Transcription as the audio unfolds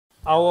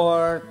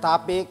Our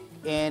topic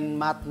in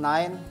Math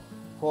 9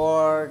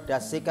 for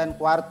the second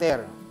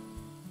quarter,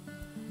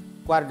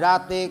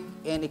 Quadratic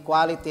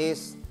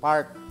Inequalities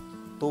Part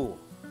 2.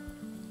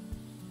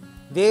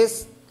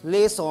 This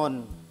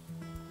lesson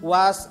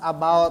was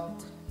about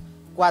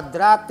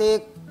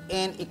quadratic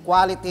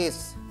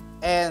inequalities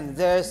and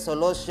their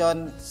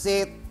solution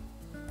set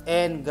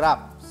and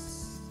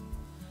graphs.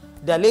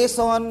 The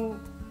lesson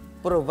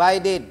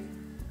provided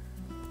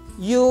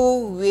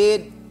you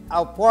with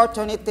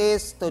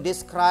opportunities to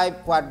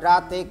describe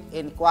quadratic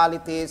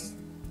inequalities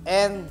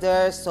and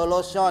their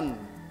solution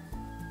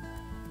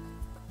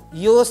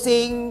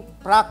using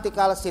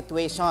practical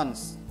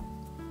situations,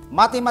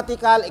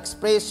 mathematical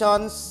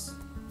expressions,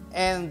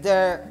 and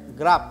their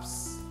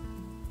graphs.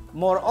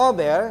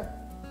 Moreover,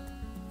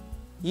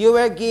 you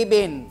were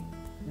given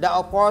the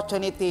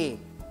opportunity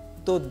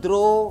to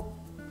draw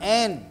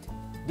and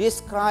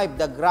describe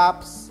the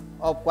graphs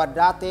of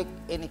quadratic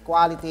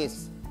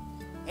inequalities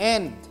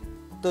and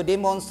to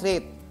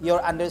demonstrate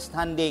your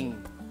understanding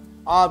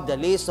of the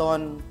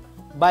lesson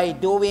by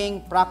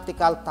doing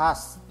practical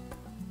tasks.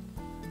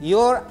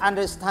 Your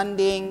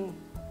understanding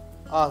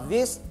of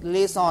this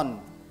lesson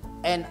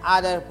and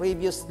other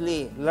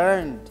previously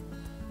learned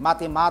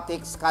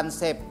mathematics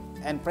concepts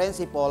and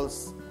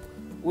principles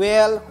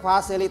will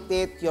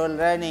facilitate your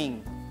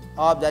learning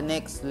of the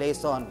next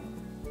lesson,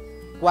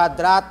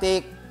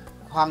 quadratic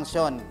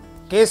function.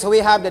 Okay, so we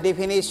have the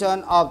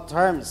definition of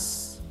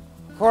terms.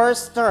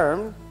 First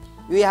term,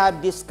 we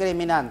have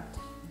discriminant.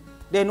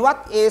 Then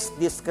what is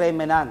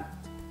discriminant?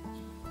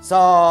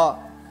 So,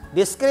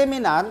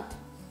 discriminant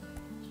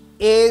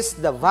is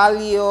the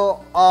value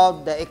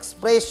of the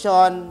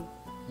expression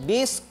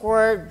b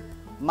squared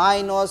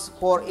minus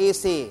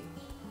 4ac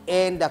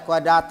in the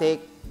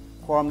quadratic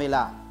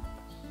formula.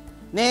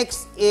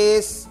 Next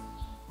is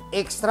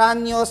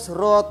extraneous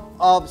root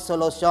of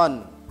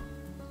solution.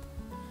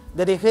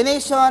 The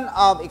definition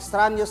of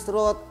extraneous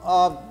root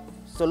of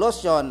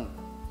solution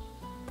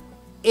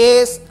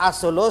is a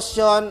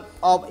solution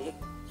of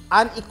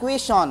an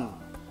equation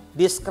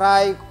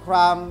described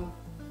from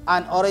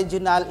an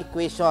original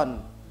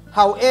equation.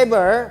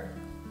 However,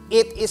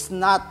 it is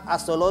not a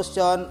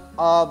solution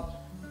of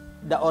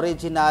the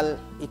original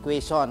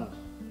equation.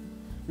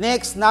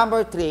 Next,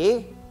 number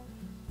 3,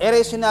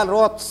 irrational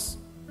roots.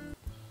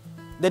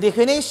 The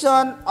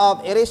definition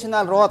of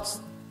irrational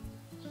roots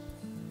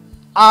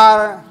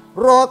are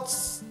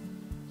roots,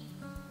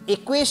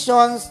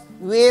 equations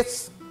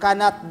which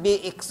cannot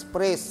be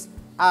expressed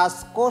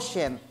as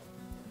quotient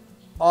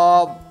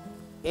of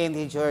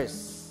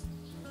integers.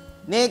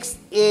 Next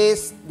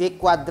is the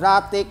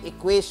quadratic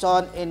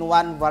equation in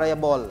one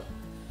variable.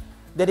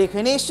 The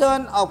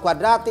definition of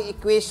quadratic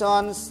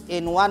equations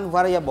in one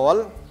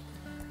variable,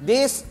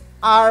 these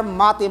are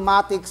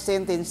mathematical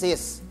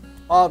sentences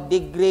of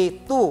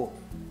degree 2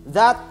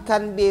 that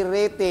can be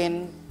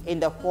written in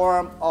the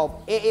form of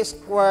a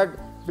squared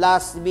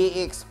plus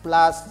bx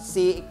plus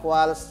c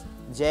equals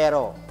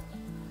 0.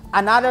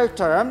 Another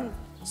term,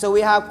 so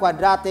we have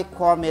quadratic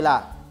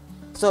formula.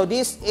 So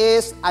this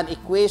is an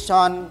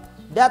equation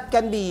that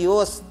can be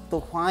used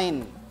to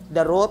find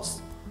the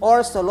roots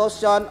or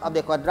solution of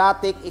the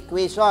quadratic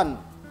equation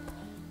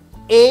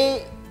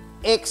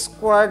ax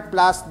squared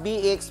plus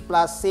bx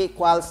plus c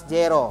equals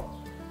 0.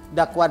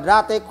 The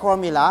quadratic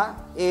formula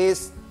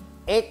is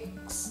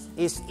x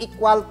is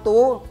equal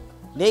to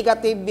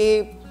negative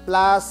b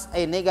plus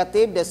a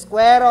negative the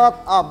square root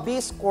of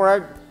b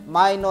squared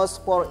minus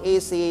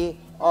 4ac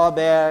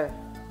over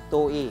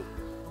 2e.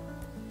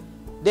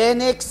 The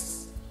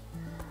next,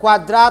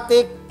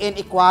 quadratic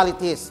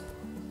inequalities.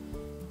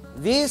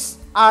 These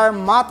are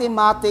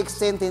mathematical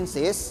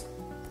sentences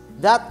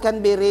that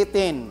can be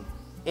written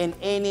in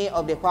any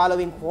of the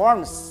following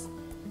forms.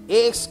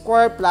 Ax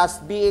squared plus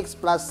bx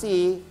plus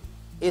c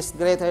is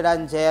greater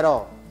than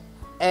 0.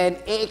 And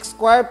ax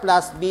squared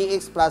plus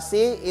bx plus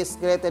c is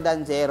greater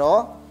than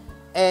 0.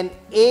 And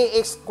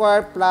ax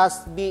squared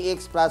plus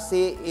bx plus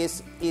c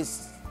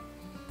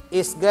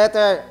is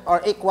greater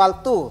or equal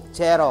to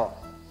 0.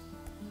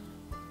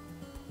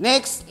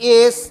 Next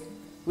is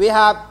we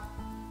have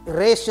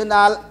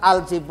rational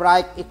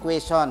algebraic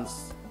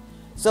equations.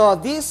 So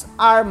these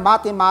are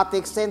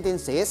mathematical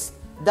sentences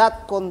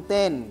that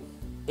contain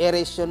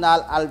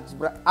irrational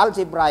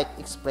algebraic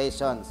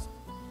expressions.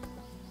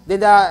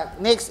 Then the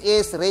next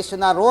is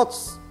rational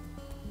roots.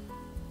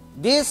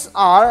 These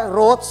are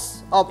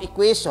roots of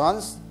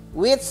equations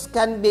which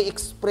can be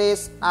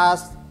expressed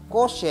as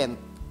quotient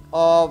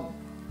of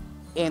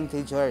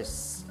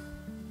integers.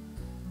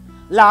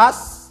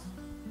 Last,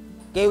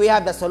 okay, we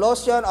have the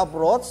solution of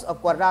roots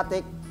of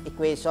quadratic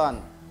equation.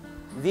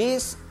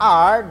 These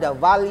are the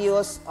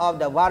values of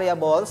the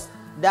variables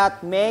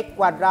that make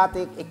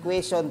quadratic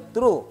equation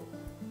true.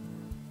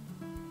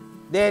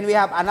 Then we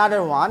have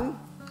another one,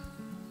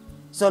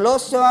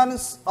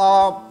 solutions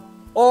of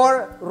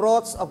or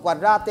roots of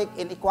quadratic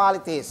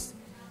inequalities.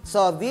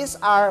 So these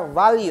are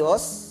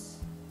values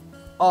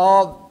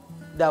of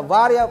the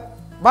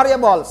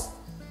variables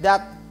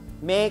that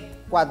make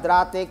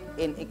quadratic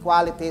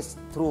inequalities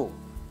true.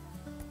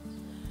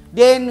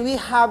 Then we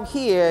have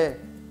here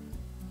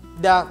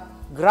the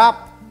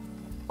graph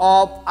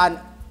of an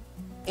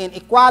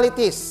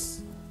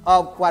inequalities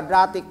of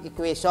quadratic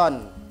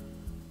equation.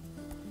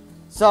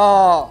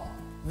 So,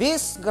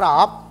 this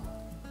graph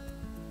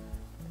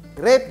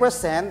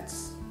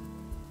represents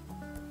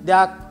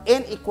the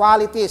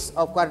inequalities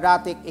of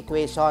quadratic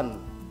equation.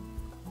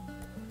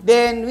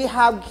 Then we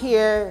have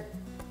here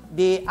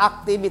the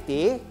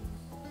activity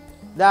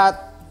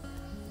that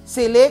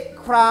select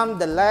from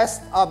the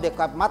list of the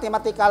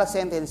mathematical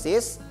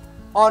sentences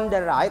on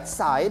the right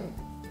side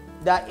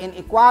the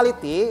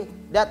inequality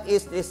that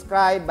is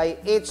described by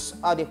each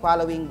of the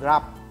following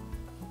graph.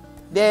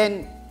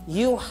 Then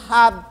you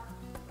have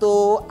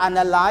to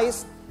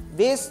analyze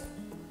this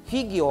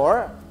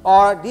figure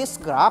or this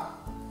graph,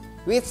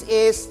 which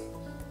is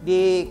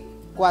the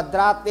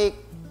quadratic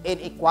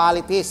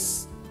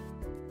inequalities.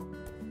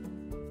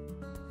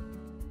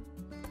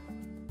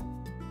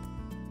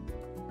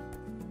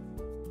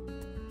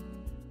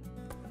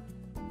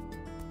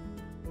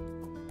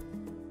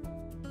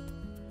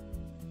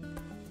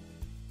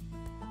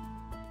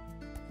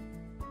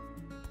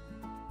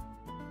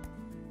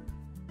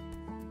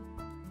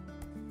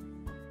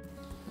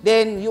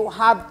 Then you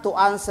have to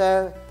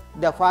answer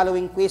the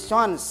following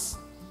questions.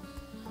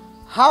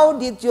 How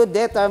did you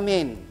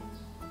determine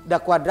the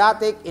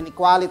quadratic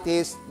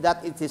inequalities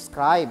that is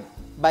described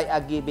by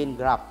a given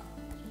graph?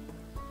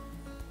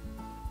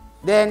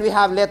 Then we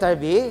have letter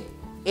B.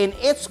 In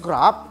each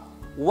graph,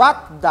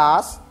 what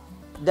does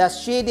the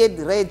shaded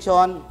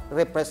region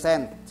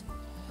represent?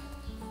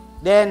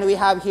 Then we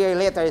have here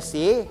letter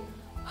C.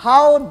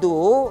 How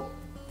do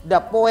the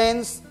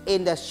points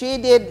in the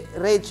shaded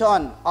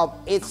region of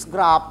each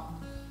graph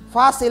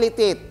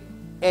facilitate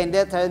in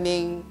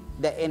determining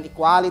the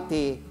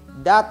inequality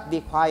that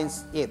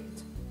defines it?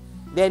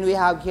 Then we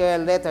have here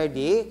letter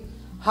D.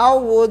 How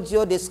would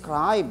you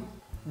describe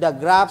the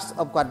graphs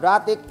of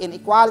quadratic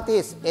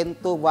inequalities in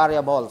two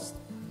variables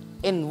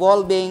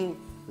involving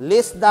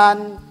less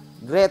than,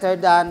 greater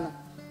than,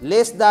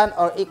 less than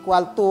or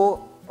equal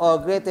to, or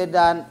greater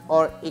than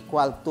or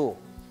equal to?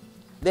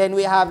 Then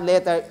we have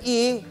letter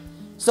E.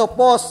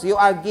 Suppose you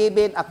are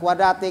given a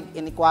quadratic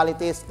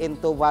inequalities in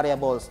two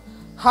variables.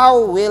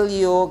 How will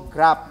you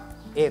graph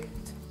it?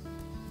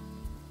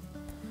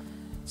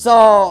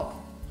 So,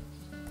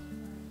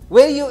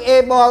 were you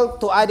able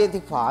to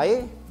identify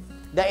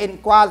the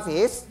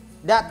inequalities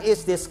that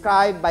is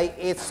described by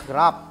each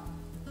graph?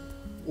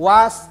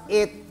 Was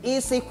it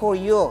easy for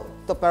you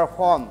to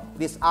perform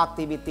this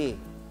activity?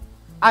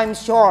 I'm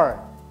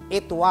sure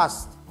it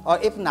was. Or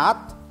if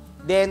not,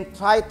 then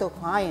try to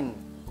find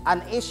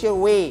an easier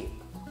way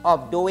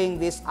of doing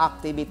this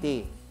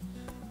activity.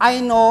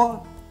 I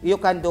know you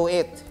can do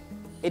it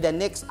in the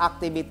next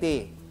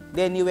activity.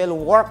 Then you will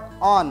work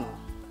on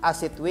a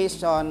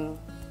situation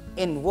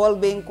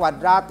involving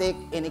quadratic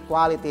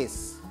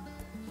inequalities.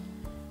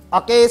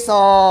 Okay,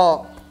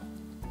 so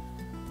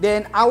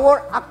then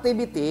our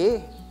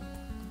activity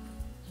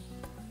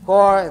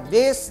for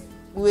this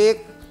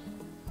week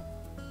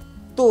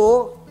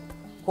 2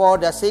 for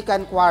the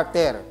second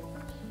quarter.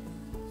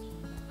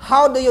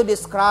 How do you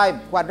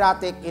describe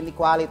quadratic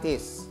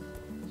inequalities?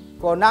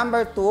 For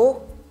number 2,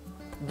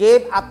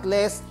 give at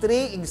least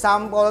 3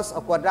 examples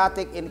of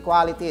quadratic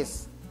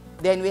inequalities.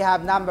 Then we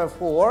have number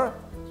 4,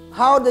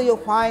 how do you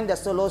find the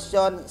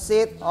solution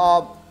set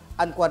of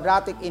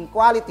quadratic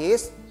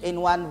inequalities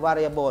in one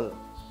variable?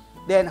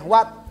 Then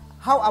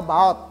how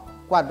about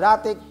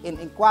quadratic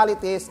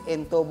inequalities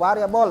in two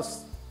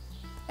variables?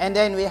 And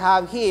then we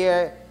have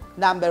here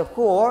number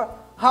 4,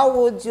 how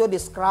would you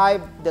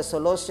describe the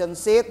solution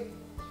set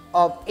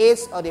of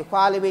each of the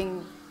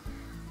following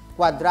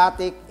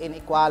quadratic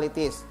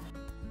inequalities?